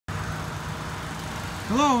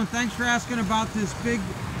Hello, and thanks for asking about this big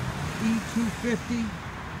E250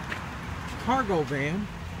 cargo van.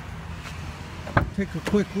 Take a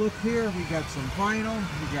quick look here. We got some vinyl,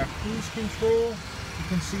 we got cruise control. You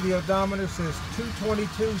can see the odometer says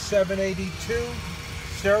 222, 782.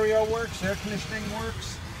 Stereo works, air conditioning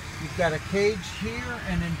works. You've got a cage here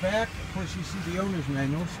and in back. Of course, you see the owner's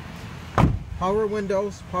manuals. Power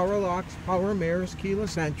windows, power locks, power mirrors,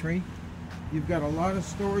 keyless entry. You've got a lot of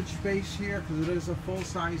storage space here because it is a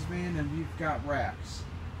full-size van, and you've got racks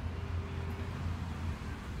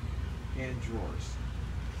and drawers.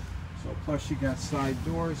 So plus you got side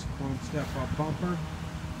doors, chrome step-up bumper.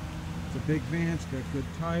 It's a big van, it's got good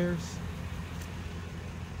tires.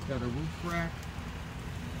 It's got a roof rack.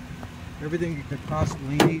 Everything you could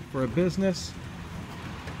possibly need for a business.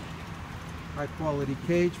 High quality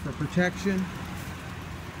cage for protection.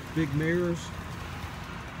 Big mirrors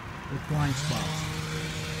with blind spots.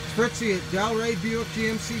 It's Fritzi at Delray Buick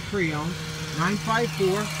GMC Pre-Owned,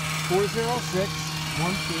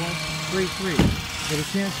 954-406-1433. Get a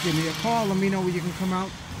chance, give me a call, let me know when you can come out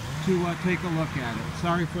to take a look at it.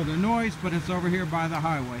 Sorry for the noise, but it's over here by the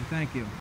highway. Thank you.